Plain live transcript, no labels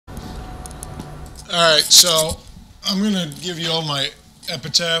Alright, so I'm gonna give you all my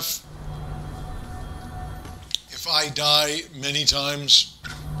epitaph. If I die many times,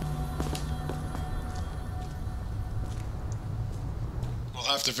 we'll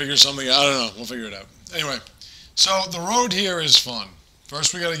have to figure something out. I don't know. We'll figure it out. Anyway, so the road here is fun.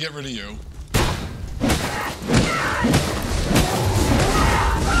 First, we gotta get rid of you.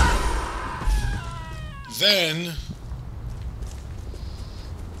 Then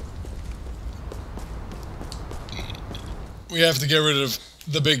we have to get rid of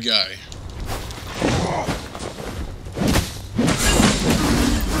the big guy.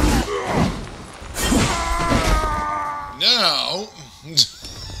 Now,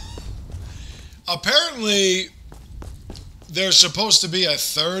 apparently, there's supposed to be a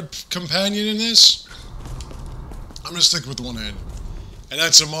third companion in this. I'm gonna stick with one hand. And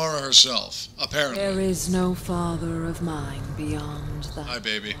that's Amara herself, apparently. There is no father of mine beyond that. Hi,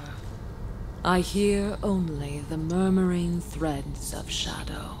 baby. I hear only the murmuring threads of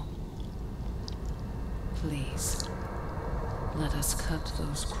shadow. Please, let us cut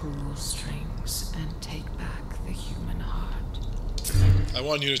those cruel strings and take back the human heart. I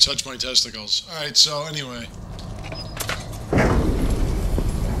want you to touch my testicles. Alright, so anyway.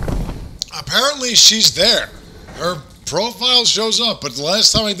 Apparently she's there. Her profile shows up, but the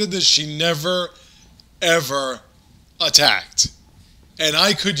last time I did this, she never, ever attacked. And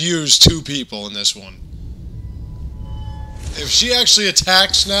I could use 2 people in this one. If she actually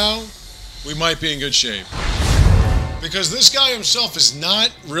attacks now, we might be in good shape. Because this guy himself is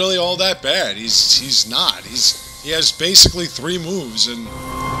not really all that bad. He's not. He has basically 3 moves, and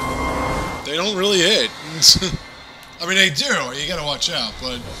they don't really hit. I mean, they do. You gotta watch out,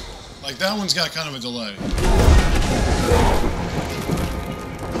 but like that one's got kind of a delay.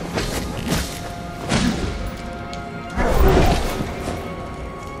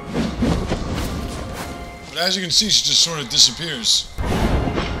 But as you can see, she just sort of disappears.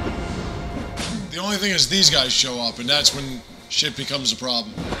 The only thing is these guys show up, and that's when shit becomes a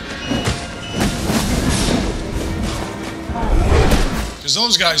problem. Because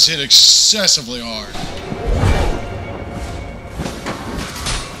those guys hit excessively hard.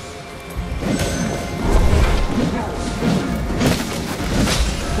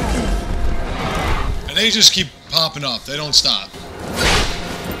 And they just keep popping up. They don't stop.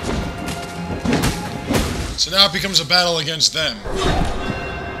 So now it becomes a battle against them.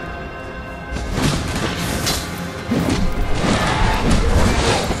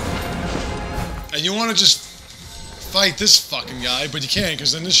 And you want to just fight this fucking guy, but you can't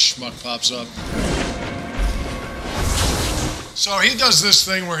because then this schmuck pops up. So he does this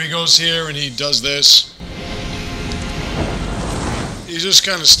thing where he goes here and he does this. You just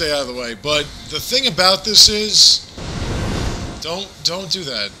kind of stay out of the way. But the thing about this is, don't do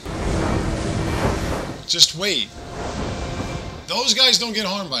that. Just wait. Those guys don't get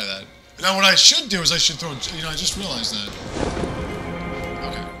harmed by that. Now what I should do is I should throw, you know, I just realized that.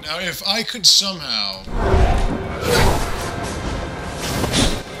 Okay, now if I could somehow...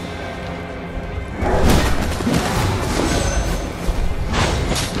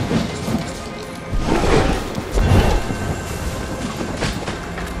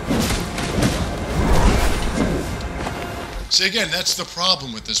 See, again, that's the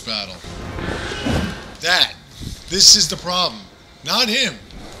problem with this battle. This is the problem. Not him.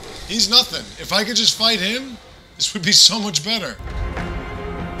 He's nothing. If I could just fight him, this would be so much better.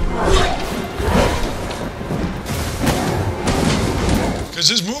 Because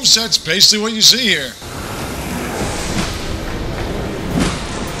his moveset's basically what you see here.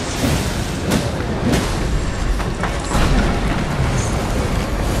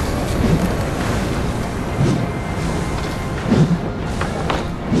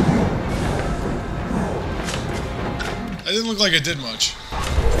 It didn't look like it did much.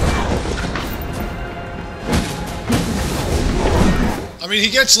 I mean, he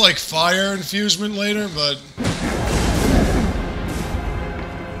gets like fire infusement later, but...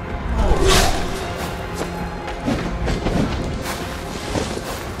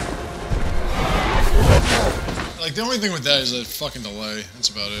 Like, the only thing with that is that fucking delay. That's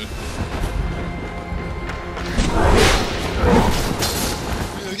about it.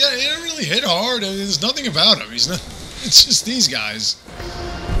 Again, he didn't really hit hard. I mean, there's nothing about him. He's not... It's just these guys.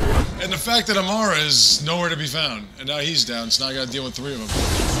 And the fact that Amara is nowhere to be found. And now he's down, so now I gotta deal with 3 of them.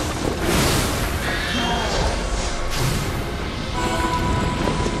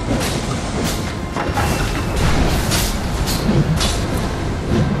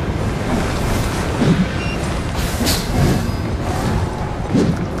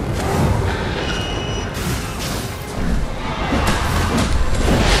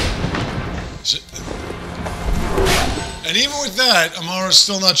 And even with that, Amara's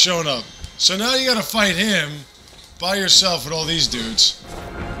still not showing up. So now you gotta fight him by yourself with all these dudes.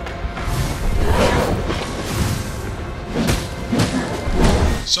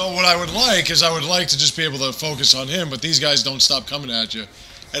 So what I would like is I would like to just be able to focus on him, but these guys don't stop coming at you.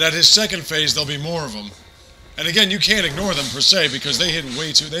 And at his second phase, there'll be more of them. And again, you can't ignore them per se because they hit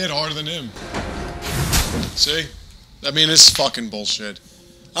they hit harder than him. See? I mean, this is fucking bullshit.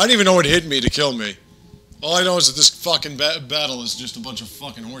 I don't even know what hit me to kill me. All I know is that this fucking battle is just a bunch of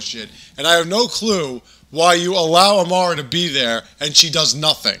fucking horseshit. And I have no clue why you allow Amara to be there and she does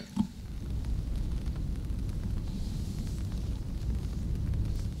nothing.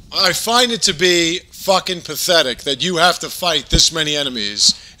 I find it to be fucking pathetic that you have to fight this many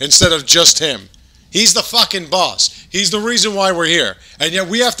enemies instead of just him. He's the fucking boss. He's the reason why we're here. And yet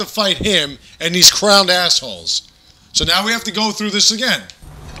we have to fight him and these crowned assholes. So now we have to go through this again.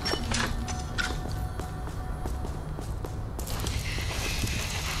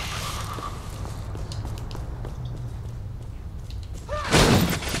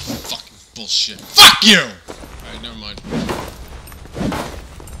 Fucking bullshit. Fuck you! Alright, never mind.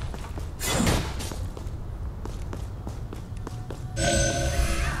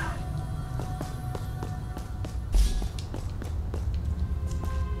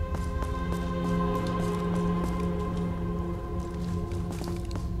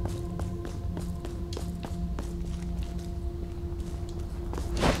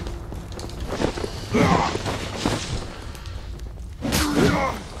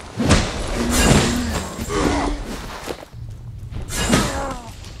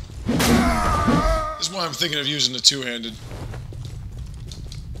 This is why I'm thinking of using the two-handed.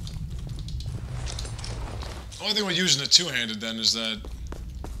 The only thing with using the two-handed then is that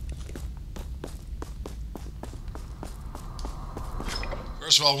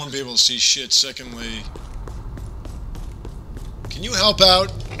first of all, I wouldn't be able to see shit. Secondly, can you help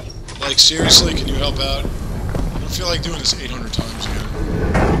out? Like, seriously, can you help out? I don't feel like doing this 800 times again.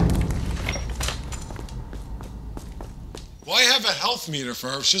 Why have a health meter for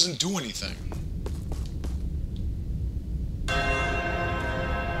her if she doesn't do anything?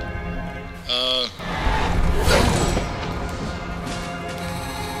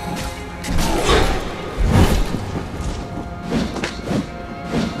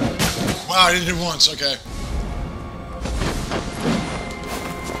 Wow, I did it once, okay.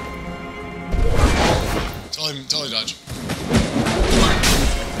 Totally dodge.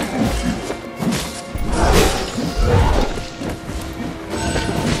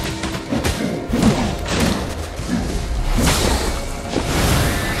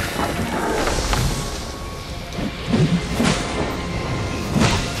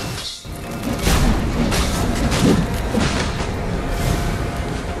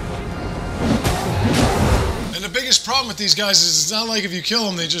 And the biggest problem with these guys is it's not like if you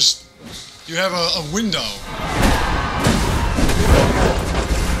kill them, you have a window.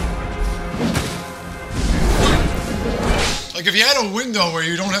 Like, if you had a window where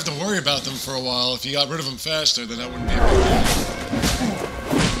you don't have to worry about them for a while, if you got rid of them faster, then that wouldn't be a problem.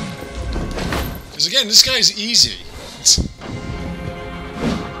 Because, again, this guy's easy.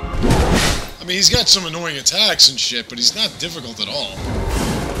 I mean, he's got some annoying attacks and shit, but he's not difficult at all.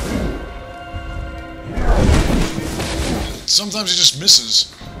 Sometimes he just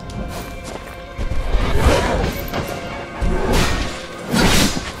misses.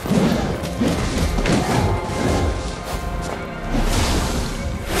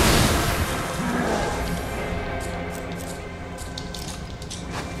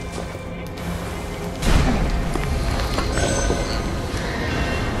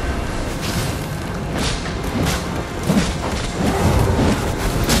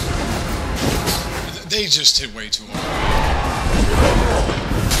 They just hit way too hard.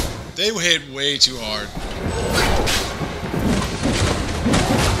 They hit way too hard.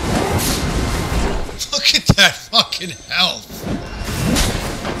 Look at that fucking health.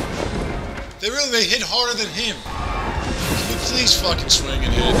 They hit harder than him. Can you please fucking swing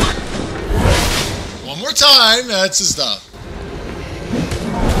and hit? One more time, that's the stuff.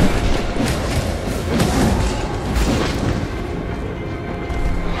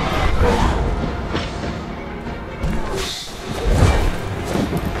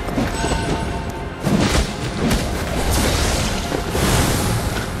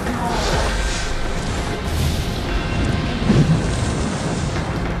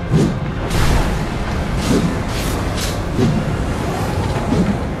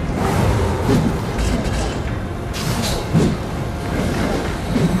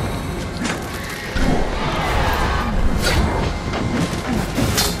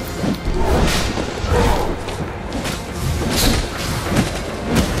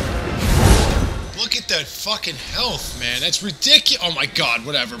 that fucking health, man. That's ridiculous. Oh my god,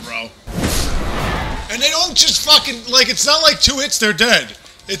 whatever, bro. And they don't just fucking, like, it's not like 2 hits, they're dead.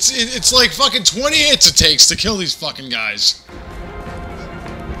 It's like fucking 20 hits it takes to kill these fucking guys.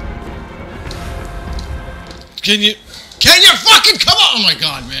 Can you fucking come on? Oh my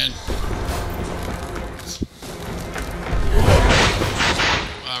god, man.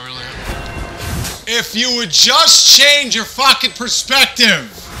 Wow, really? If you would just change your fucking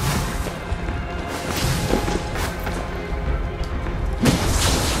perspective.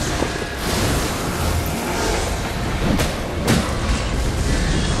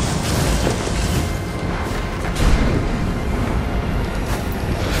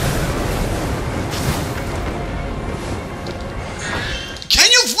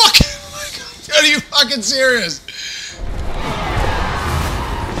 Are you fucking serious?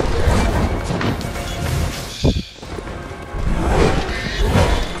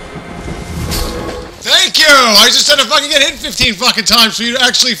 Thank you! I just had to fucking get hit 15 fucking times for you to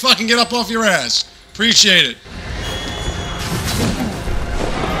actually fucking get up off your ass. Appreciate it.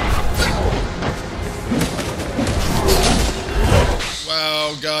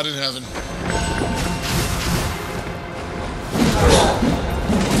 Wow, God in heaven.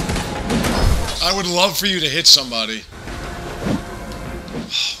 I would love for you to hit somebody.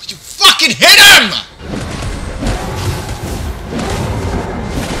 Oh, you fucking hit him!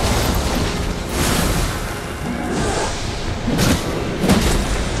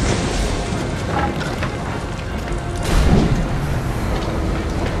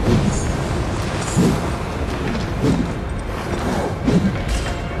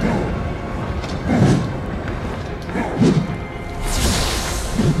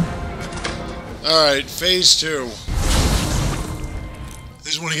 Alright, phase 2.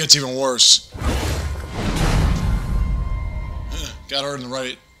 This is when it gets even worse. Got her in the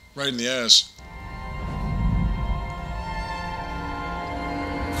right in the ass.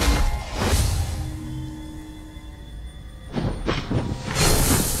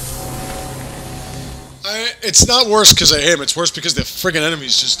 It's not worse because of him, it's worse because the friggin'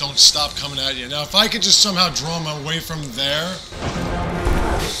 enemies just don't stop coming at you. Now, if I could just somehow draw them away from there...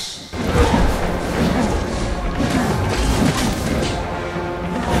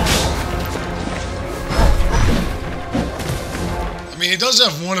 I mean, he does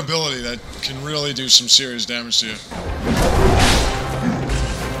have one ability that can really do some serious damage to you.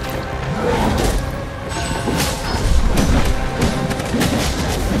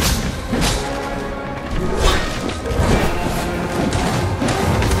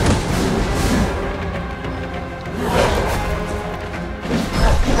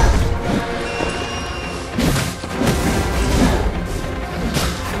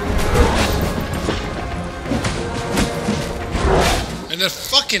 And the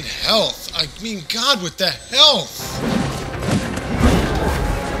fucking health. I mean, God, with the health.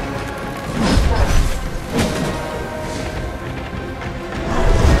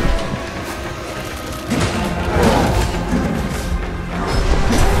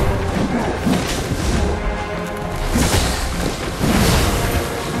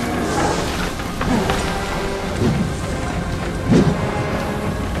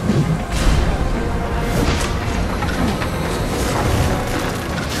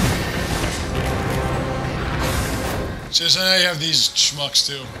 So now you have these schmucks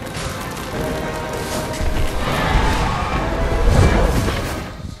too.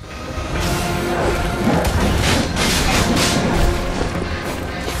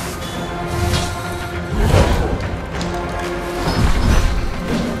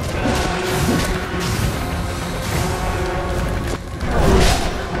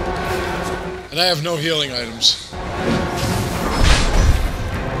 And I have no healing items.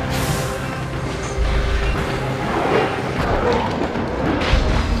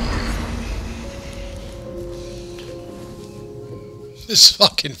 This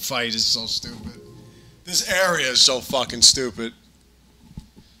fucking fight is so stupid. This area is so fucking stupid.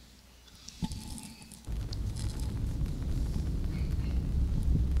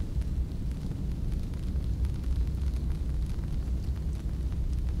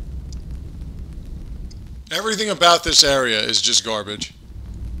 Everything about this area is just garbage.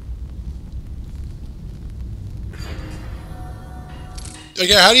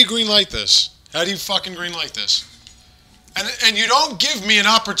 Again, how do you green light this? How do you fucking green light this? And you don't give me an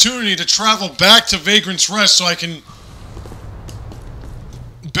opportunity to travel back to Vagrant's Rest so I can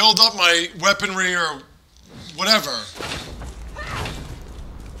build up my weaponry or whatever.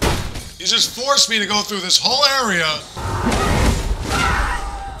 You just force me to go through this whole area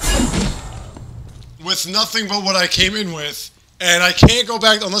with nothing but what I came in with, and I can't go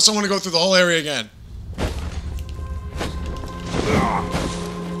back unless I want to go through the whole area again.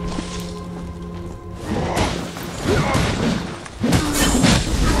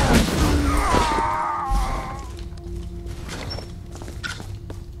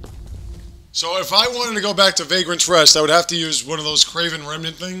 So if I wanted to go back to Vagrant's Rest, I would have to use one of those Craven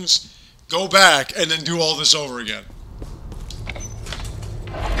Remnant things, go back, and then do all this over again.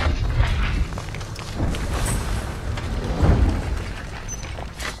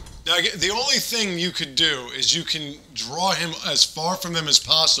 Now, the only thing you could do is you can draw him as far from them as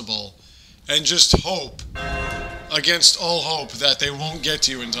possible and just hope, against all hope, that they won't get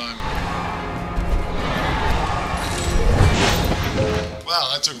to you in time.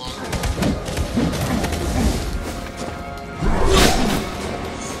 Wow, that took long.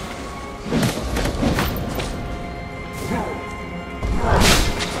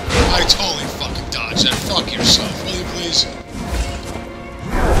 I totally fucking dodged that. Fuck yourself, will you please?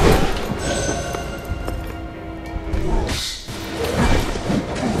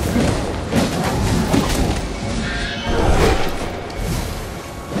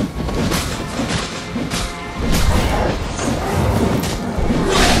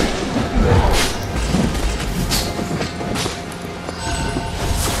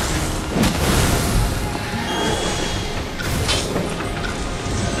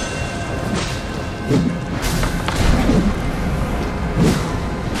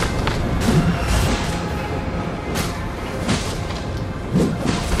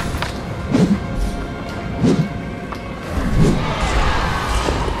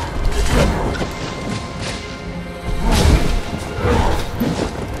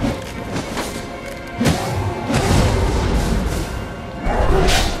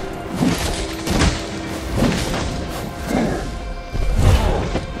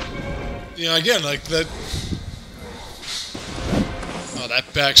 Yeah, again, like that. Oh, that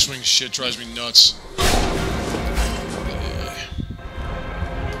backswing shit drives me nuts.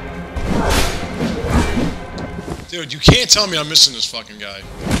 Dude, you can't tell me I'm missing this fucking guy.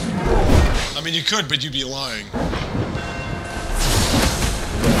 I mean, you could, but you'd be lying.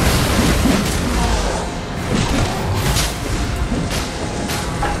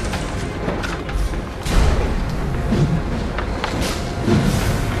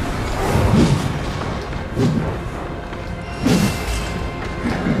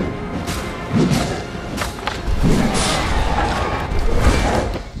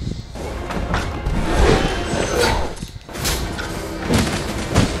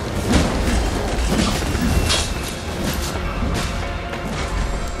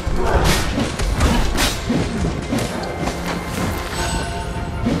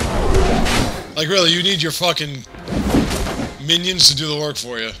 Like, really, you need your fucking minions to do the work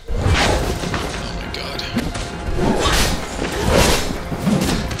for you. Oh my god.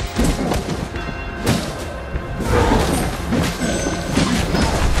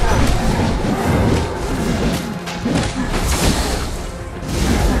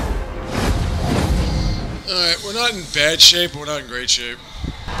 Alright, we're not in bad shape, but we're not in great shape.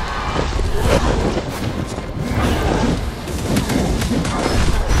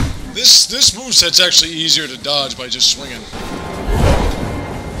 This moveset's actually easier to dodge by just swinging.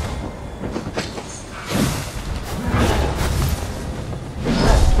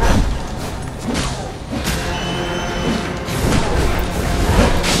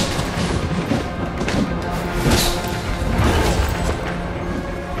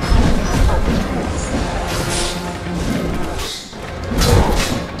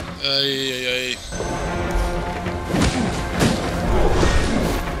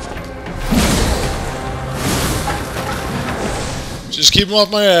 Just keep him off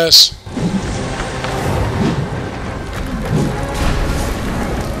my ass.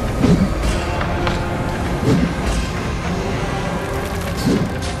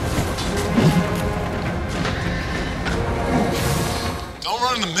 Don't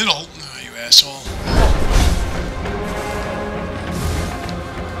run in the middle. Oh, you asshole.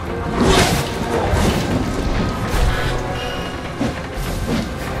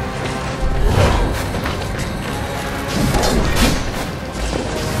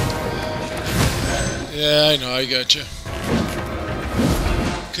 Yeah, I know, I got you.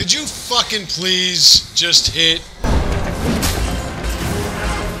 Could you fucking please just hit?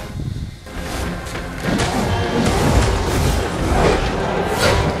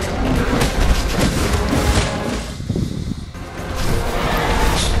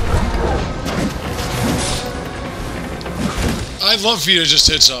 I'd love for you to just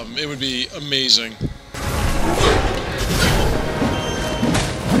hit something. It would be amazing.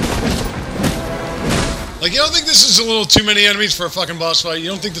 Like, you don't think this is a little too many enemies for a fucking boss fight? You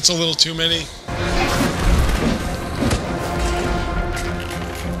don't think that's a little too many?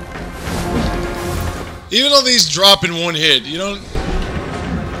 Even though these drop in one hit, you don't...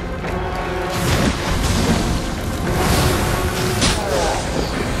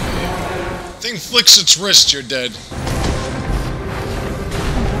 thing flicks its wrist, you're dead.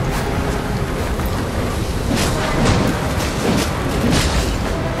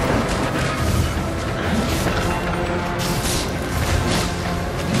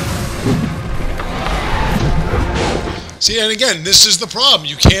 See, and again, this is the problem.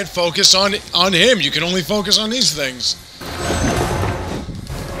 You can't focus on him. You can only focus on these things.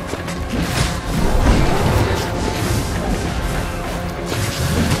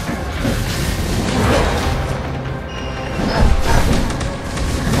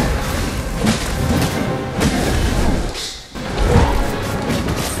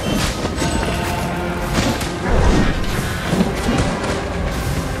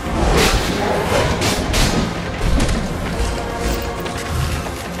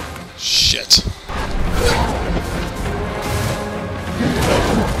 Shit.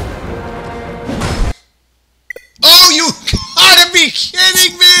 Oh, you gotta be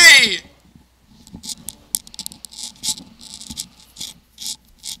kidding me!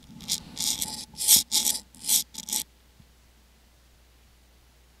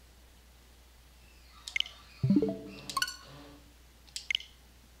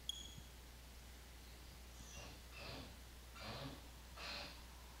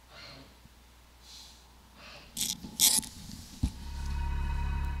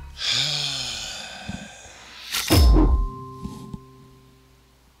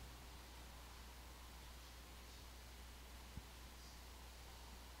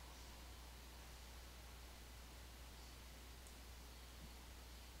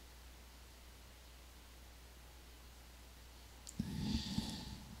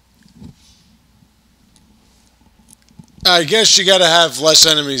 I guess you gotta have less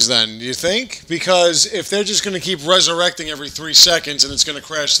enemies then, do you think? Because if they're just gonna keep resurrecting every 3 seconds and it's gonna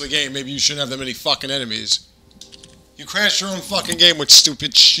crash the game, maybe you shouldn't have that many fucking enemies. You crash your own fucking game with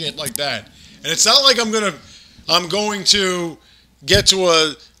stupid shit like that. And it's not like I'm going to get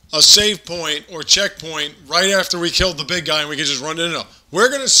to a save point or checkpoint right after we killed the big guy and we can just run in. No. We're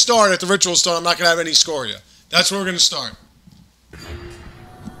gonna start at the ritual stone. I'm not gonna have any score yet. That's where we're gonna start.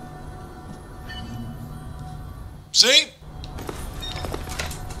 See?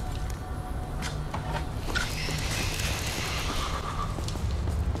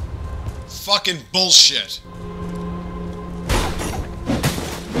 Fucking bullshit.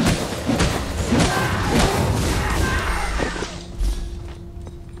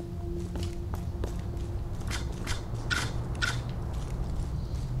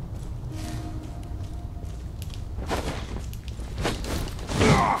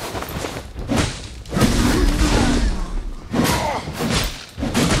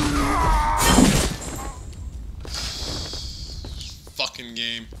 Fucking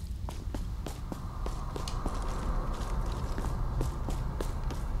game.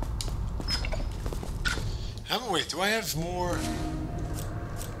 Wait, do I have more?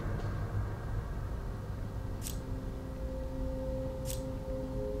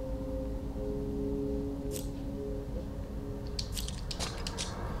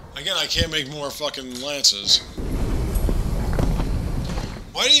 Again, I can't make more fucking lances.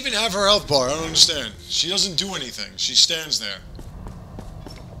 Why do you even have her health bar? I don't understand. She doesn't do anything. She stands there.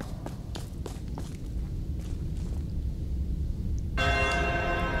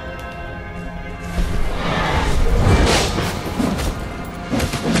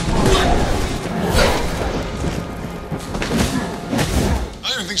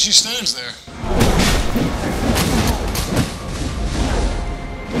 I don't think she stands there.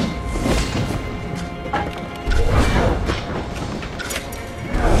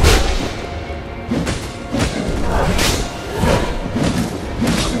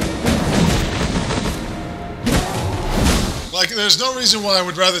 Like, there's no reason why I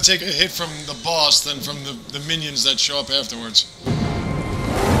would rather take a hit from the boss than from the minions that show up afterwards.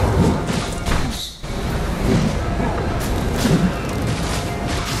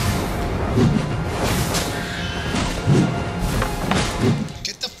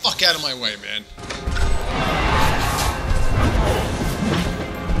 Get the fuck out of my way, man.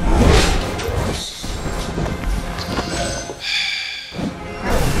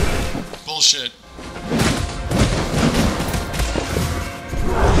 Bullshit.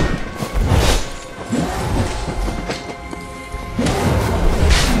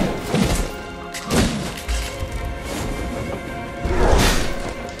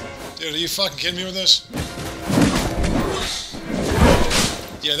 Dude, are you fucking kidding me with this?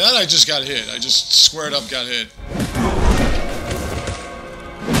 Yeah, that I just got hit. I just squared up got hit.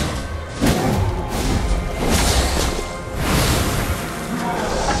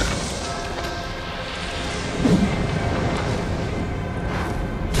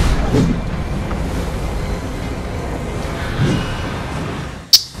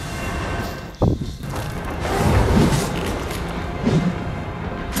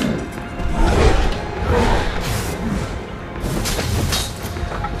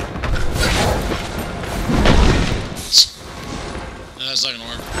 that's not gonna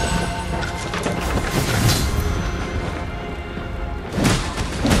work.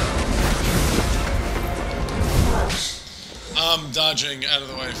 I'm dodging out of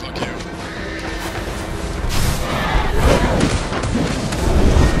the way, fuck you.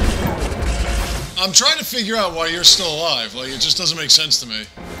 I'm trying to figure out why you're still alive. Like, it just doesn't make sense to me.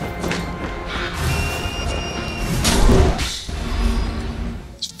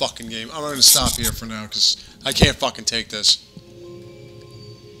 This fucking game. I'm gonna stop here for now, because I can't fucking take this.